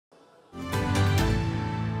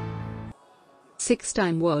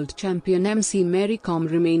Six-time world champion MC Mary Kom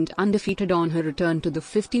remained undefeated on her return to the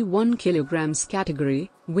 51 kg category,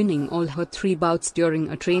 winning all her 3 bouts during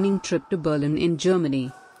a training trip to Berlin in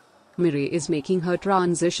Germany. Mary is making her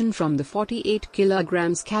transition from the 48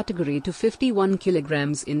 kg category to 51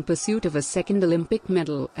 kg in pursuit of a second Olympic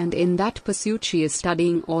medal, and in that pursuit she is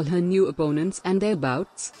studying all her new opponents and their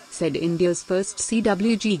bouts, said India's first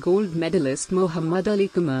CWG gold medalist Mohammed Ali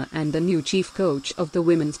Qamar and the new chief coach of the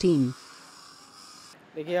women's team.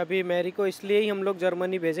 देखिए, अभी Mary को इसलिए ही हम लोग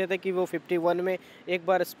Germany भेजे थे कि वो 51 में एक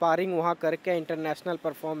बार स्पारिंग वहाँ करके इंटरनेशनल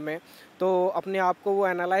परफॉर्म में तो अपने आप को वो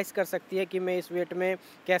एनालाइज कर सकती है कि मैं इस वेट में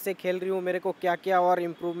कैसे खेल रही हूँ, मेरे को क्या क्या और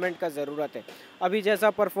इम्प्रूवमेंट का ज़रूरत है। अभी जैसा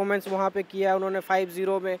परफॉर्मेंस वहाँ पे किया, उन्होंने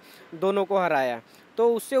 5-0 में दोनों को हराया,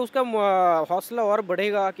 तो उससे उसका हौसला और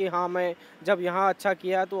बढ़ेगा कि हाँ, मैं जब यहाँ अच्छा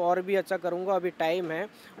किया तो और भी अच्छा करूँगा। अभी टाइम है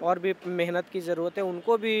और भी मेहनत की ज़रूरत है,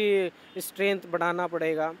 उनको भी स्ट्रेंथ बढ़ाना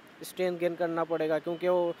पड़ेगा, स्ट्रेंथ गेन करना पड़ेगा, क्योंकि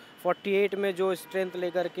वो 48 में जो स्ट्रेंथ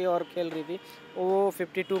लेकर के और खेल रही थी वो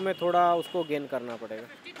 52 में थोड़ा उसको गेन करना पड़ेगा।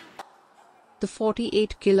 The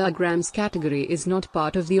 48 kg category is not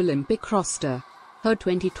part of the Olympic roster. Her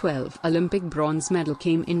 2012 Olympic bronze medal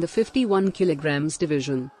came in the 51 kg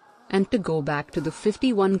division. And to go back to the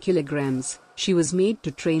 51 kg, she was made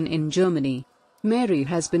to train in Germany. Mary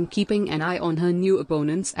has been keeping an eye on her new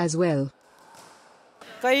opponents as well.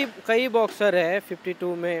 कई boxer है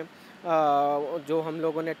 52 में जो हम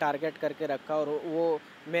लोगों ने target करके रखा, और वो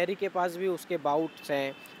मैरी के पास भी उसके बाउट्स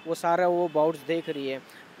हैं, वो सारा वो बाउट्स देख रही है।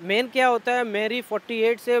 मेन क्या होता है, मैरी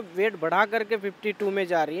 48 से वेट बढ़ा करके 52 में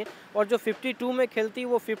जा रही है, और जो 52 में खेलती है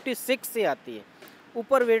वो 56 से आती है,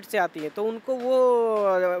 ऊपर वेट से आती है, तो उनको वो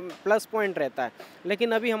प्लस पॉइंट रहता है।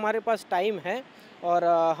 लेकिन अभी हमारे पास टाइम है और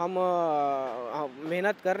हम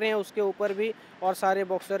मेहनत कर रहे हैं उसके ऊपर भी और सारे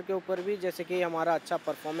बॉक्सर के ऊपर भी, जैसे कि हमारा अच्छा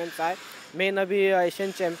परफॉर्मेंस आए। मेन अभी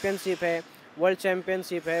एशियन चैम्पियनशिप है, वर्ल्ड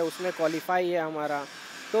चैम्पियनशिप है, उसमें क्वालिफाई है हमारा,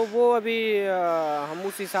 तो वो अभी हम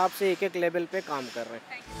उस हिसाब से एक एक लेवल पे काम कर रहे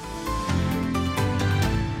हैं।